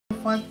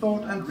shelf, I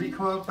thought, and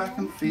recoiled back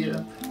in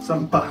fear.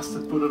 Some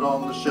bastard put it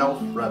on the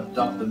shelf, wrapped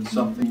up in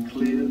something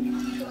clear.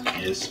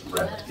 Yes,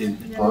 wrapped in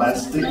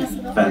plastic,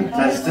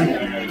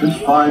 fantastic, to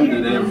find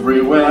it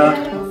everywhere.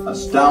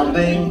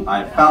 Astounding,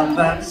 I found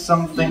that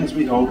some things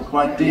we hold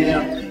quite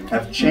dear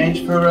have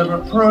changed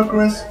forever,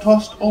 progress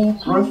tossed, all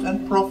growth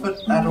and profit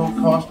at all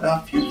cost.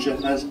 Our future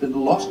has been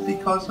lost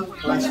because of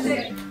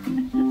plastic.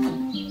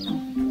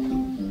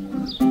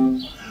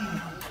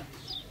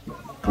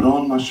 Put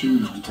on my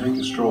shoes to take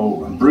a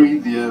stroll and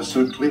breathe the air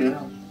so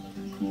clear.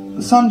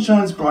 The sun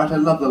shines bright, I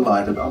love the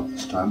light about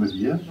this time of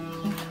year.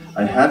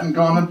 I hadn't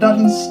gone a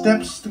dozen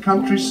steps, the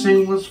country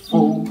scene was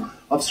full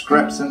of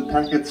scraps and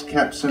packets,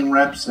 caps and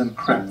wraps and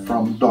crap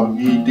from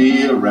doggy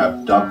dear,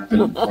 wrapped up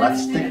in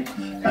plastic.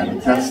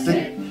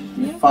 Fantastic,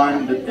 you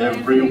find it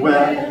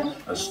everywhere.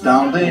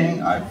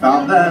 Astounding, I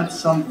found that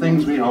some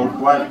things we hold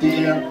quite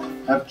dear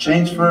have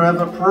changed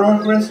forever,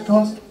 progress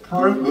tossed,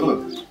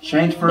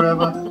 change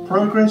forever,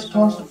 progress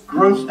tossed,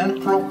 growth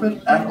and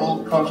profit at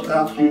all cost.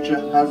 Our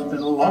future has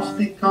been lost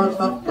because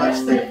of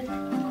plastic.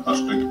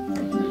 Plastic.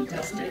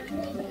 Plastic.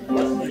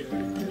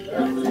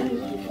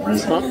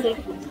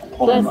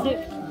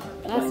 Polymer.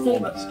 Plastic. All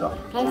that stuff.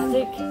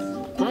 Plastic.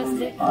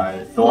 Plastic.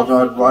 I thought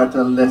I'd write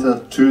a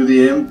letter to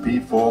the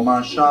MP for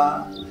my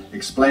shire,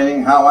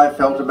 explaining how I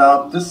felt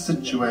about this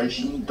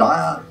situation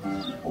dire.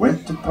 I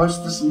went to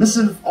post this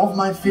missive of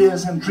my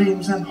fears and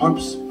dreams and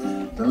hopes.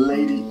 The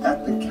lady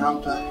at the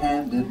counter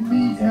handed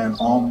me an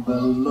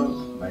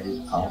envelope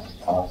made out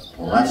of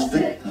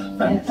plastic.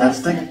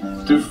 Fantastic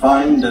to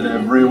find it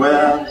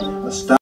everywhere.